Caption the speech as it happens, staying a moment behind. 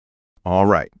All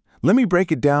right, let me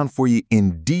break it down for you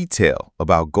in detail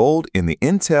about gold in the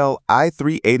Intel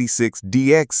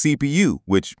i386DX CPU,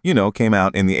 which, came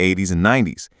out in the 80s and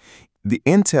 90s. The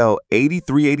Intel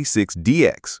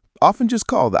 8386DX, often just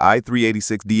called the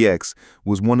i386DX,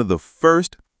 was one of the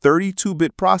first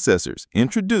 32-bit processors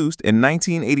introduced in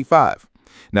 1985.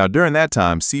 Now, during that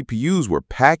time, CPUs were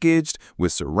packaged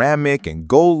with ceramic and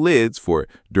gold lids for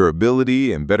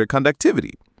durability and better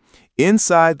conductivity.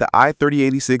 Inside the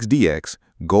i386DX,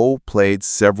 gold played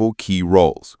several key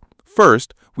roles.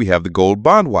 First, we have the gold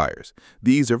bond wires.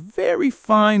 These are very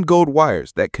fine gold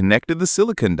wires that connected the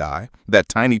silicon die, that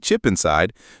tiny chip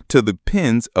inside, to the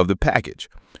pins of the package.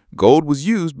 Gold was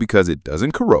used because it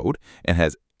doesn't corrode and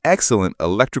has excellent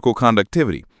electrical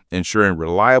conductivity, ensuring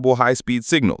reliable high-speed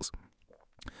signals.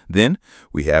 Then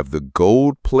we have the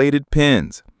gold-plated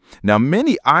pins. Now,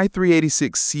 many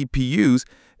i386 CPUs,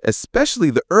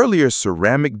 especially the earlier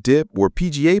ceramic DIP or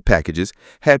PGA packages,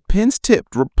 had pins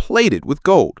tipped or plated with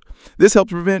gold. This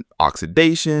helped prevent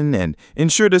oxidation and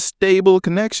ensured a stable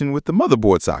connection with the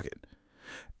motherboard socket.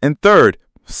 And third,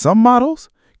 some models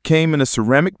came in a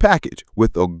ceramic package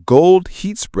with a gold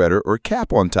heat spreader or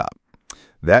cap on top.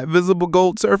 That visible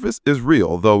gold surface is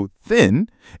real, though thin,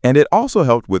 and it also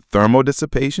helped with thermal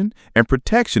dissipation and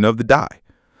protection of the die.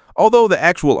 Although the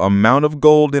actual amount of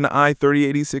gold in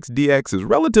i386DX is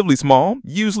relatively small,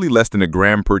 usually less than a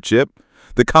gram per chip,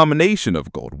 the combination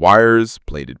of gold wires,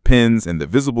 plated pins, and the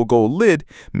visible gold lid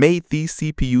made these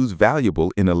CPUs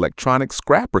valuable in electronic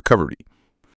scrap recovery.